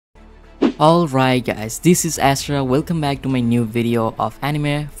Alright guys, this is Astra. Welcome back to my new video of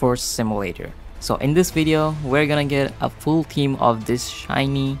Anime Force Simulator. So in this video, we're gonna get a full team of this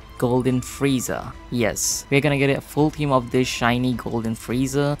shiny golden Frieza. Yes, we're gonna get a full team of this shiny golden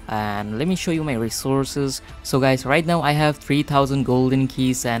Frieza, and let me show you my resources. So guys, right now I have 3000 golden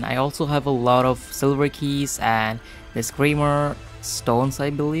keys, and I also have a lot of silver keys and the screamer stones,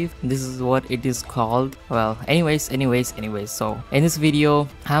 I believe this is what it is called. Well, anyways, so in this video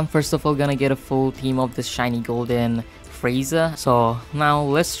I'm first of all gonna get a full team of this shiny golden Frieza. So now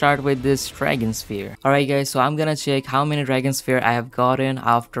let's start with this dragon sphere. Alright guys, so I'm gonna check how many dragon sphere I have gotten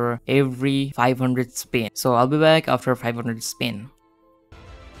after every 500 spin. So I'll be back after 500 spin.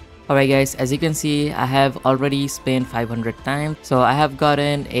 Alright guys, as you can see, I have already spent 500 times. So I have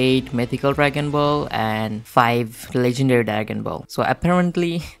gotten 8 mythical Dragon Ball and 5 legendary Dragon Ball. So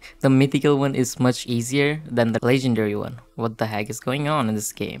apparently the mythical one is much easier than the legendary one. What the heck is going on in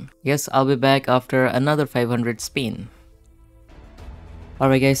this game? Yes, I'll be back after another 500 spin.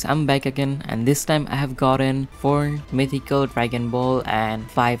 Alright guys, I'm back again, and this time I have gotten 4 mythical Dragon Ball and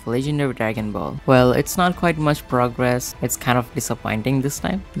 5 legendary Dragon Ball. Well, it's not quite much progress. It's kind of disappointing this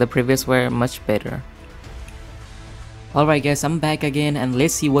time. The previous were much better. Alright guys, I'm back again, and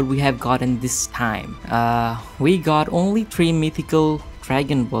let's see what we have gotten this time. We got only 3 mythical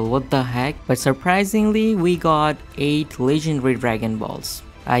Dragon Ball, what the heck? But surprisingly, we got 8 legendary Dragon Balls.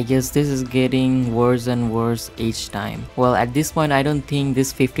 I guess this is getting worse and worse each time. Well, at this point I don't think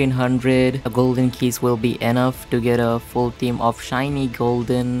this 1500 golden keys will be enough to get a full team of shiny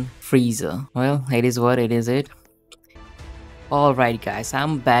golden Frieza. Well, it is what it is. Alright guys,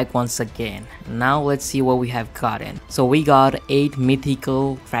 I'm back once again. Now let's see what we have gotten. So we got 8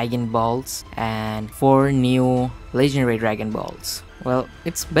 mythical Dragon Balls and 4 new legendary Dragon Balls. Well,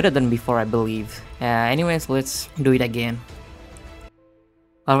 it's better than before, I believe. Anyways, let's do it again.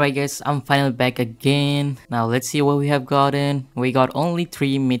 Alright guys, I'm finally back again. Now let's see what we have gotten. We got only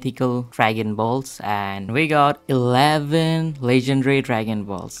 3 mythical Dragon Balls and we got 11 legendary Dragon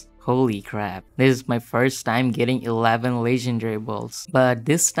Balls. Holy crap, this is my first time getting 11 legendary balls. But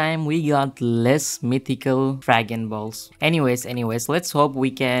this time we got less mythical Dragon Balls. Anyways, let's hope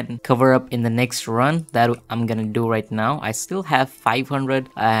we can cover up in the next run that I'm gonna do right now. I still have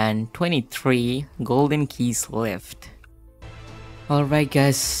 523 golden keys left. Alright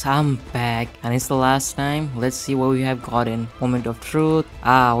guys, I'm back and it's the last time. Let's see what we have gotten. Moment of truth.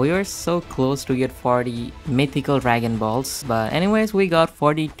 We were so close to get 40 mythical Dragon Balls, but anyways, we got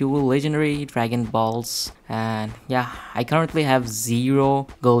 42 legendary Dragon Balls, and yeah, I currently have 0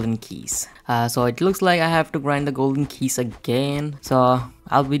 golden keys. So it looks like I have to grind the golden keys again. So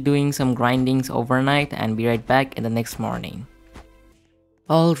I'll be doing some grindings overnight and be right back in the next morning.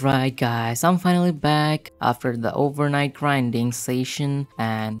 Alright guys, I'm finally back after the overnight grinding session,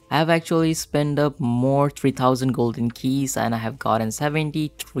 and I've actually spent up more 3000 golden keys, and I have gotten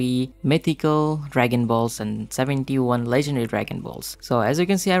 73 mythical Dragon Balls and 71 legendary Dragon Balls. So as you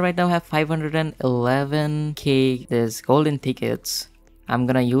can see, I right now have 511k these golden tickets. I'm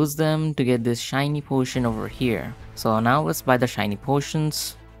gonna use them to get this shiny potion over here. So now let's buy the shiny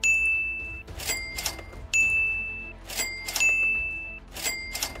potions.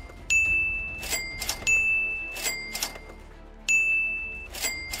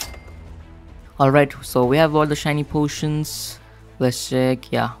 Alright, so we have all the shiny potions. Let's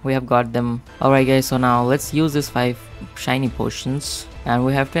check. Yeah, we have got them. Alright guys, so now let's use these 5 shiny potions. And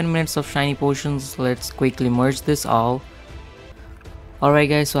we have 10 minutes of shiny potions. Let's quickly merge this all. Alright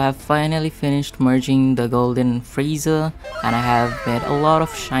guys, so I have finally finished merging the golden Frieza, and I have made a lot of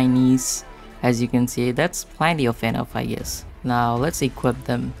shinies. As you can see, that's plenty of enough, I guess. Now let's equip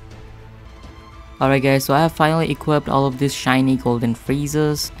them. Alright guys, so I have finally equipped all of these shiny golden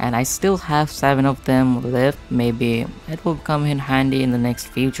Friezas, and I still have 7 of them left. Maybe it will come in handy in the next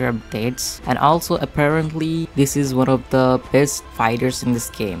future updates. And also apparently this is one of the best fighters in this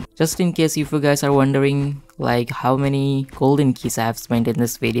game. Just in case if you guys are wondering like how many golden keys I have spent in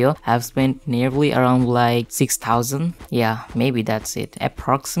this video, I have spent nearly around like 6,000. Yeah, maybe that's it.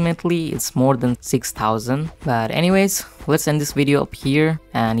 Approximately it's more than 6,000. But anyways, let's end this video up here.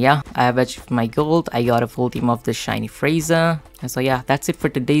 And yeah, I have achieved my goal. I got a full team of the shiny Frieza. And so yeah, that's it for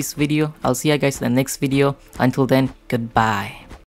today's video. I'll see you guys in the next video. Until then, goodbye.